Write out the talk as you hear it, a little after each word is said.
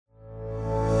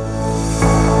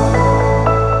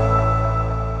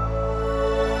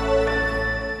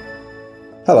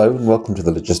Hello and welcome to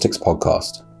the Logistics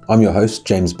Podcast. I'm your host,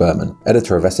 James Burman,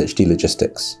 editor of SHD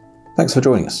Logistics. Thanks for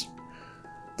joining us.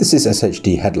 This is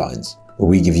SHD Headlines, where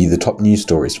we give you the top news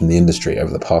stories from the industry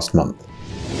over the past month.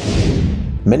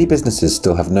 Many businesses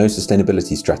still have no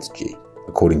sustainability strategy,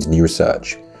 according to new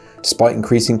research, despite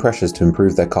increasing pressures to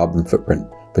improve their carbon footprint,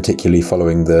 particularly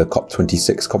following the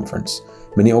COP26 conference.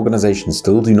 Many organisations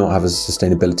still do not have a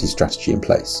sustainability strategy in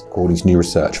place, according to new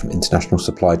research from international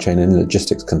supply chain and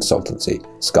logistics consultancy,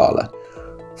 Scala.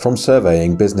 From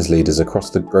surveying business leaders across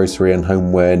the grocery and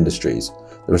homeware industries,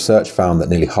 the research found that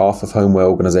nearly half of homeware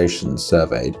organisations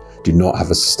surveyed do not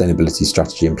have a sustainability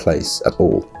strategy in place at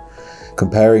all.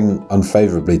 Comparing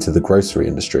unfavourably to the grocery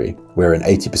industry, wherein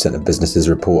 80% of businesses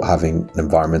report having an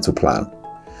environmental plan.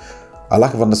 A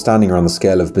lack of understanding around the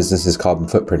scale of businesses' carbon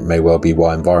footprint may well be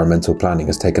why environmental planning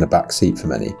has taken a back seat for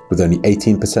many, with only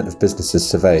 18% of businesses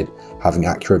surveyed having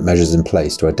accurate measures in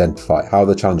place to identify how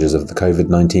the challenges of the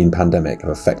COVID-19 pandemic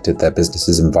have affected their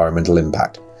business's environmental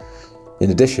impact.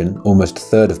 In addition, almost a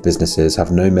third of businesses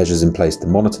have no measures in place to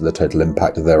monitor the total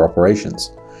impact of their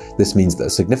operations. This means that a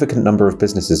significant number of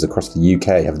businesses across the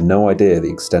UK have no idea the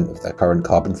extent of their current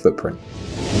carbon footprint.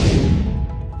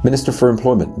 Minister for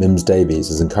Employment Mims Davies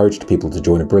has encouraged people to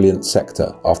join a brilliant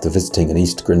sector after visiting an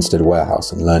East Grinstead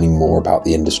warehouse and learning more about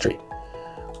the industry.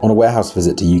 On a warehouse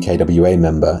visit to UKWA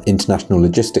member International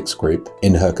Logistics Group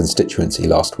in her constituency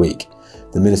last week,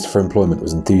 the Minister for Employment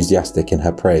was enthusiastic in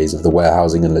her praise of the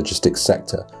warehousing and logistics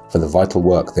sector for the vital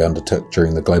work they undertook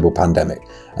during the global pandemic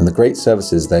and the great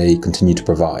services they continue to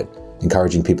provide,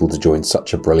 encouraging people to join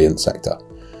such a brilliant sector.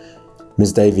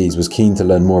 Ms Davies was keen to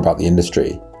learn more about the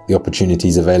industry, the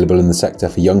opportunities available in the sector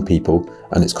for young people,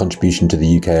 and its contribution to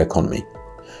the UK economy.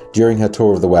 During her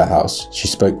tour of the warehouse, she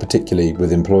spoke particularly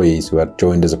with employees who had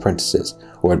joined as apprentices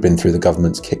or had been through the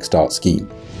government's Kickstart scheme.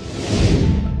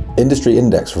 Industry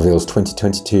Index reveals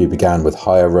 2022 began with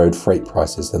higher road freight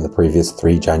prices than the previous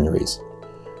 3 Januaries.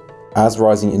 As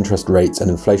rising interest rates and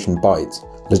inflation bite,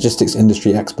 logistics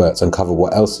industry experts uncover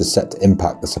what else is set to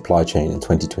impact the supply chain in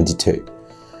 2022.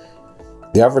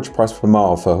 The average price per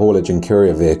mile for haulage and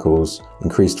courier vehicles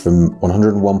increased from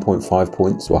 101.5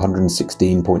 points to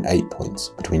 116.8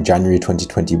 points between January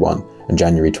 2021 and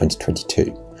January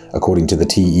 2022, according to the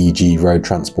TEG Road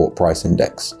Transport Price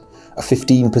Index, a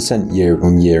 15%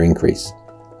 year-on-year increase.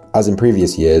 As in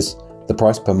previous years, the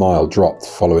price per mile dropped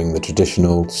following the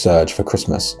traditional surge for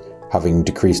Christmas, having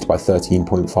decreased by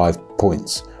 13.5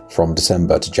 points from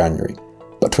December to January.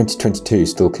 But 2022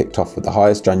 still kicked off with the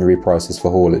highest January prices for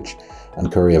haulage and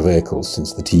courier vehicles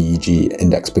since the TEG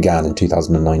index began in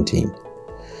 2019.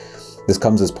 This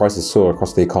comes as prices soar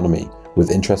across the economy,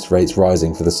 with interest rates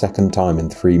rising for the second time in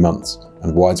 3 months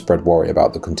and widespread worry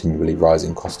about the continually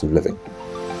rising cost of living.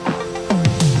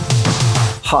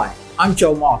 Hi, I'm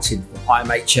Joel Martin from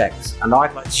IMHX, and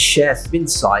I'd like to share some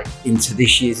insight into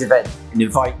this year's event and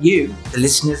invite you, the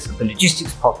listeners of the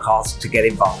Logistics Podcast, to get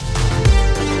involved.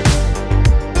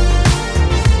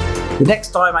 The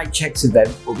next IMHX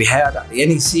event will be held at the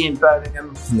NEC in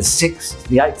Birmingham from the 6th to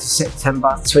the 8th of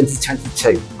September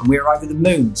 2022, and we are over the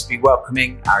moon to be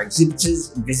welcoming our exhibitors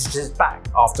and visitors back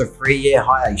after a 3-year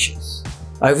hiatus.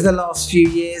 Over the last few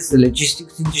years, the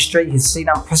logistics industry has seen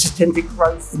unprecedented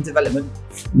growth and development,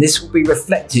 and this will be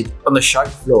reflected on the show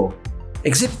floor.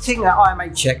 Exhibiting at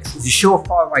IMHX is a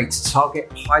surefire way to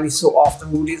target a highly sought-after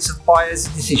audience of buyers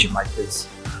and decision makers.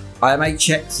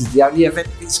 IMHX is the only event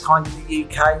of its kind in the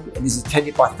UK and is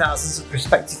attended by thousands of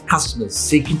prospective customers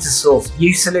seeking to source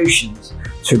new solutions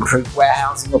to improve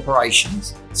warehousing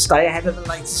operations, stay ahead of the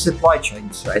latest supply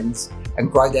chain trends,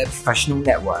 and grow their professional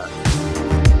network.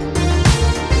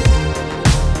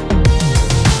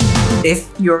 If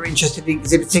you're interested in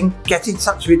exhibiting, get in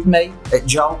touch with me at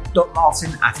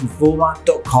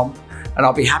joel.martin@informa.com and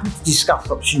I'll be happy to discuss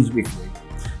options with you.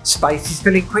 Space is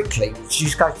filling quickly, which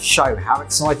just goes to show how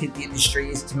excited the industry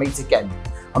is to meet again.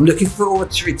 I'm looking forward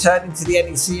to returning to the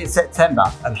NEC in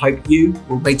September and hope you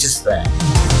will meet us there.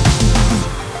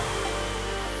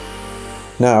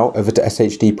 Now over to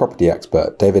SHD property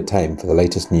expert David Thame for the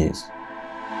latest news.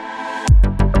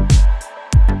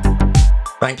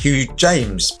 Thank you,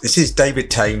 James. This is David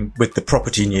Thame with the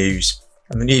property news.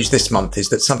 And the news this month is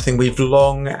that something we've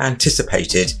long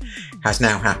anticipated has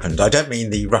now happened. I don't mean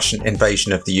the Russian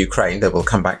invasion of the Ukraine, though we'll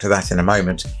come back to that in a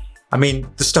moment. I mean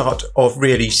the start of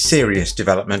really serious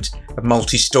development of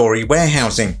multi-storey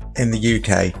warehousing in the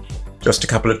UK. Just a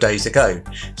couple of days ago,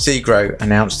 SEGRO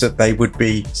announced that they would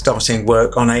be starting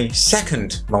work on a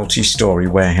second multi-storey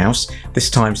warehouse, this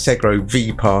time SEGRO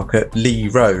V Park at Lee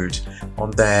Road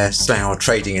on their Slough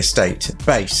trading estate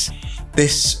base.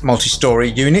 This multi-storey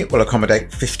unit will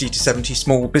accommodate 50 to 70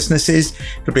 small businesses.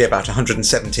 It'll be about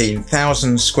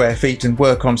 117,000 square feet, and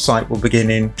work on site will begin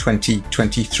in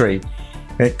 2023.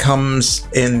 It comes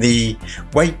in the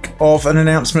wake of an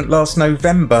announcement last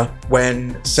November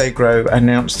when Segro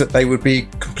announced that they would be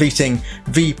completing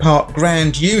V Park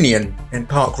Grand Union in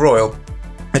Park Royal,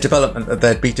 a development that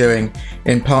they'd be doing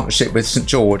in partnership with St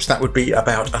George. That would be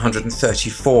about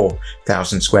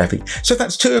 134,000 square feet. So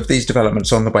that's two of these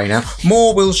developments on the way now.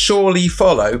 More will surely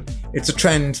follow. It's a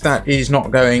trend that is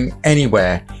not going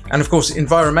anywhere. And of course,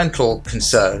 environmental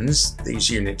concerns, these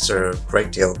units are a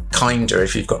great deal kinder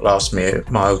if you've got last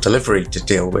mile delivery to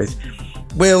deal with,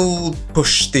 will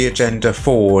push the agenda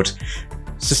forward.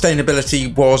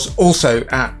 Sustainability was also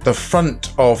at the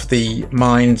front of the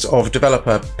minds of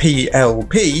developer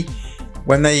PLP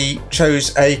when they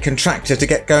chose a contractor to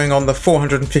get going on the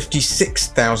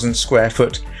 456,000 square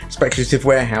foot speculative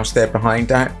warehouse there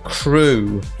behind at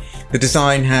Crewe. The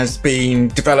design has been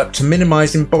developed to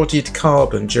minimise embodied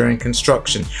carbon during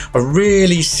construction, a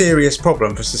really serious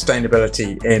problem for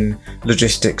sustainability in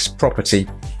logistics property.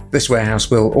 This warehouse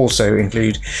will also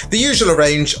include the usual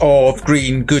range of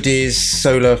green goodies: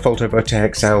 solar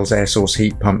photovoltaic cells, air source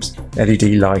heat pumps,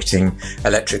 LED lighting,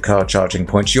 electric car charging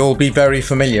points. You'll be very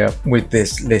familiar with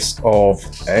this list of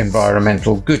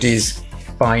environmental goodies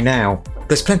by now.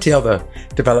 There's plenty other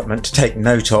development to take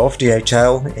note of.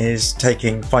 DHL is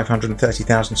taking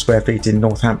 530,000 square feet in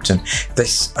Northampton.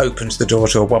 This opens the door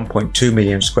to a 1.2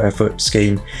 million square foot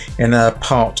scheme in a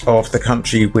part of the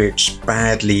country which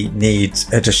badly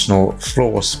needs additional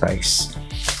floor space.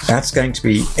 That's going to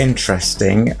be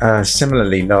interesting. A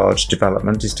similarly large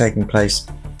development is taking place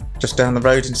just down the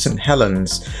road in St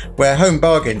Helens, where Home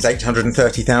Bargain's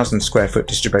 830,000 square foot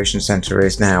distribution centre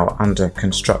is now under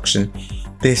construction.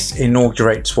 This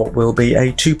inaugurates what will be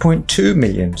a 2.2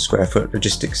 million square foot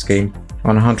logistics scheme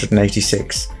on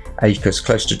 186 acres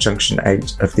close to Junction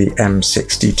 8 of the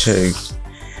M62.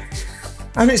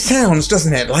 And it sounds,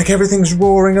 doesn't it, like everything's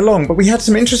roaring along, but we had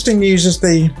some interesting news as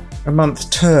the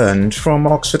month turned from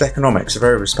Oxford Economics, a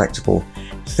very respectable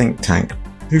think tank,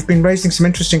 who've been raising some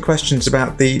interesting questions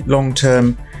about the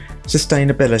long-term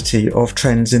sustainability of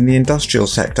trends in the industrial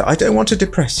sector. I don't want to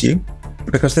depress you,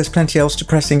 because there's plenty else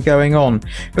depressing going on,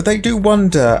 but they do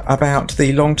wonder about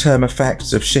the long-term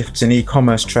effects of shifts in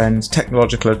e-commerce trends,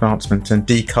 technological advancement and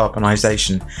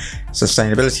decarbonisation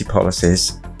sustainability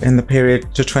policies in the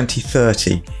period to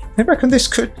 2030. They reckon this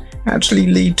could actually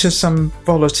lead to some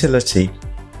volatility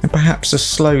and perhaps a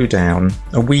slowdown,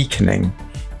 a weakening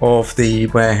of the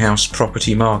warehouse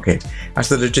property market as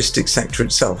the logistics sector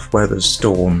itself weathers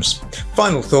storms.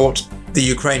 Final thought: the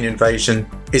Ukraine invasion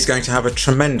is going to have a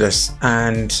tremendous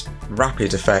and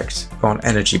rapid effect on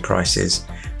energy prices.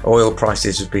 Oil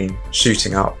prices have been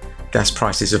shooting up, gas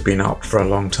prices have been up for a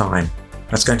long time.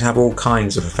 That's going to have all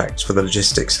kinds of effects for the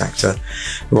logistics sector,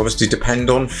 who obviously depend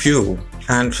on fuel,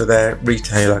 and for their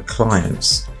retailer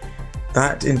clients.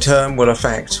 That in turn will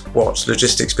affect what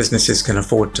logistics businesses can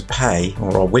afford to pay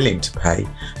or are willing to pay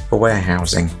for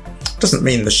warehousing. Doesn't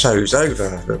mean the show's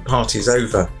over, the party's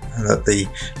over, and that the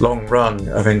long run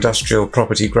of industrial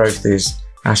property growth is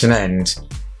at an end,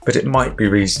 but it might be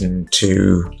reason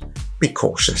to be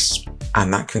cautious.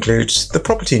 And that concludes the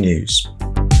property news.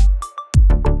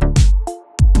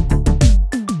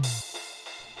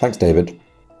 Thanks, David.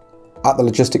 At the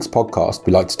Logistics Podcast,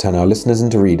 we like to turn our listeners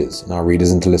into readers and our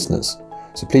readers into listeners.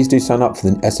 So please do sign up for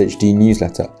the SHD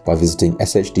newsletter by visiting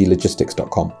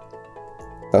shdlogistics.com.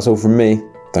 That's all from me.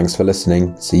 Thanks for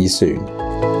listening. See you soon.